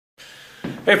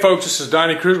Hey folks, this is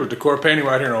Donnie Cruz with Decor Painting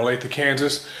right here in Olathe,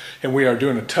 Kansas, and we are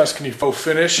doing a Tuscany faux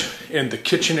finish in the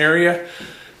kitchen area.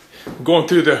 I'm going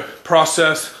through the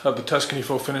process of the Tuscany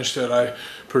faux finish that I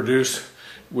produce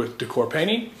with Decor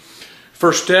Painting.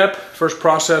 First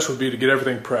process would be to get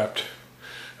everything prepped.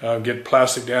 Get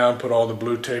plastic down, put all the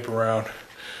blue tape around.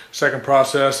 Second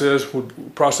process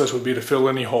would be to fill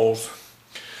any holes.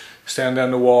 Sand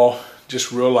down the wall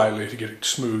just real lightly to get it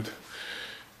smooth.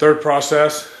 Third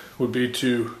process would be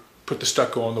to put the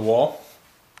stucco on the wall.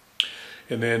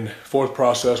 And then fourth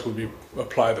process would be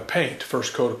apply the paint,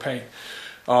 first coat of paint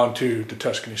onto the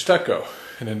Tuscany stucco.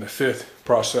 And then the fifth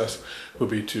process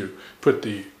would be to put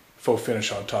the faux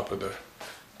finish on top of the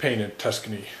painted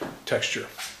Tuscany texture.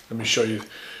 Let me show you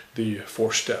the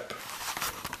fourth step.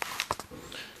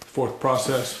 Fourth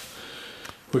process,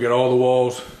 we got all the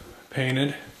walls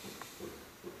painted,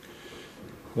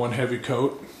 one heavy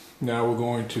coat. Now we're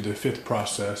going to the fifth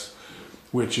process,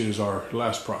 which is our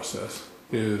last process,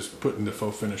 is putting the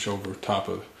faux finish over top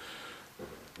of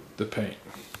the paint.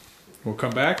 We'll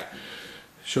come back,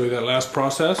 show you that last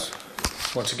process.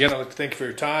 Once again, I'd like to thank you for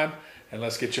your time, and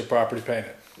let's get your property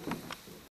painted.